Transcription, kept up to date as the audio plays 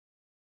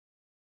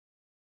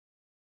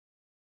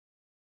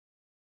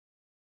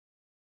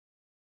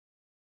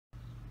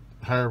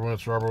Hi everyone,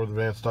 it's Robert with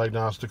Advanced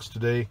Diagnostics.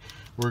 Today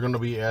we're going to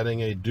be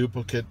adding a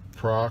duplicate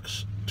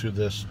prox to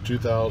this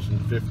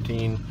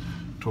 2015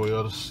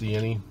 Toyota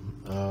Sienna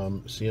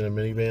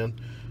minivan.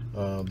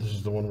 This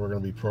is the one we're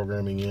going to be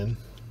programming in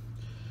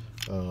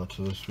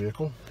to this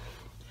vehicle.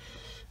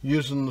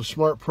 Using the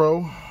Smart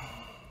Pro,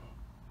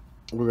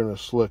 we're going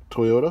to select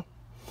Toyota.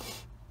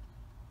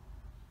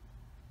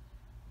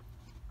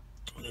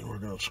 And we're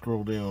going to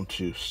scroll down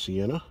to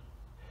Sienna.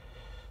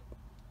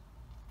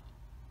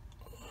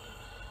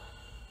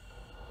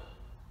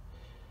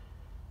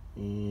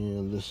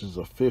 And this is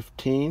a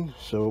 15,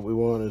 so what we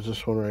want is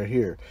this one right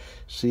here,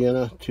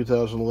 Sienna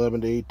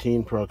 2011 to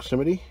 18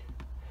 proximity.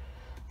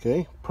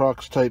 Okay,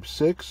 prox type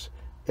 6,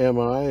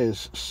 MI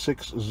is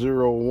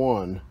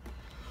 601.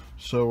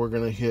 So we're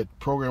going to hit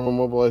Program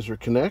Immobilizer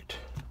Connect.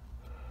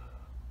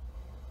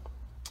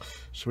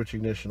 Switch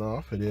ignition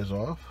off. It is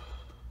off.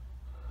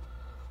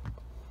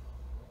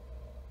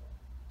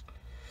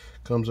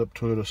 Comes up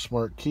Toyota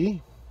Smart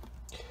Key.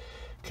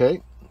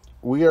 Okay,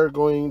 we are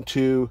going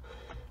to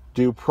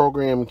do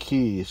program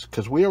keys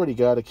because we already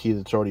got a key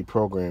that's already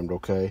programmed.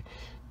 Okay,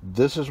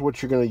 this is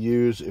what you're going to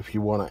use if you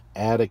want to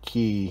add a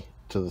key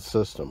to the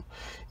system.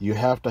 You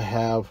have to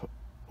have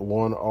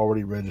one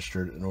already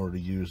registered in order to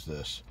use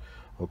this.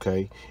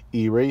 Okay,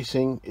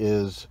 erasing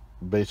is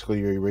basically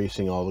you're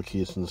erasing all the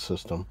keys in the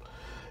system.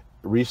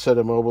 Reset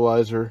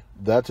immobilizer,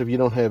 that's if you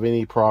don't have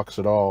any prox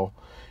at all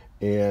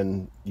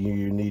and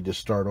you need to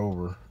start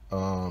over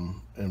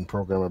and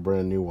program a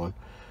brand new one.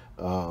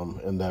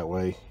 And that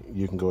way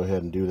you can go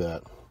ahead and do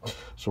that.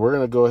 So we're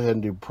going to go ahead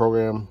and do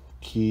program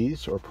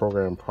keys or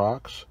program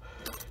prox.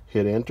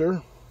 Hit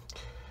enter.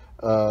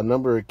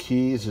 Number of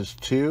keys is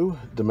 2.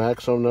 The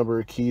maximum number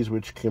of keys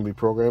which can be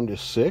programmed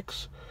is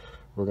 6.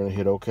 We're going to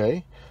hit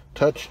OK.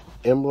 Touch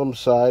emblem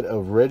side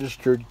of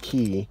registered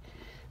key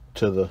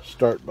to the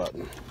start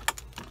button.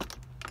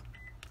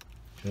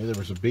 Okay, there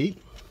was a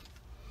beep.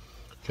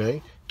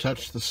 Okay,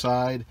 touch the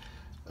side.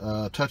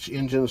 Touch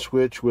engine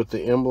switch with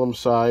the emblem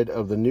side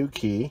of the new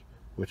key,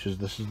 which is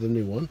this is the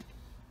new one.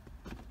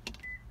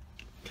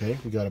 Okay,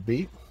 we got a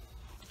beep.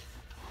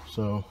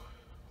 So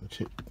let's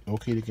hit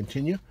OK to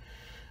continue.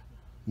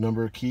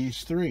 Number of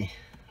keys 3.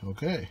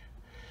 Okay,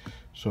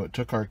 so it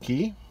took our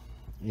key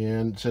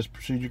and it says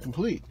procedure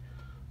complete.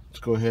 Let's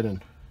go ahead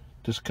and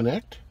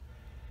disconnect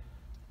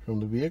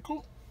from the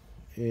vehicle,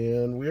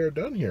 and we are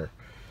done here.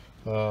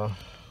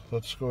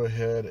 Let's go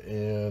ahead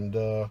and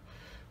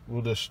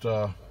we'll just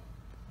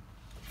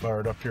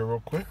fire it up here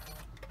real quick.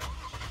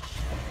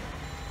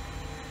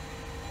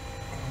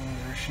 And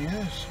there she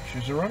is.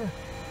 She's a runner.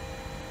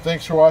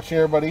 Thanks for watching,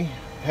 everybody.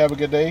 Have a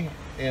good day,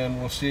 and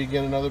we'll see you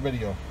again in another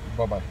video.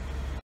 Bye-bye.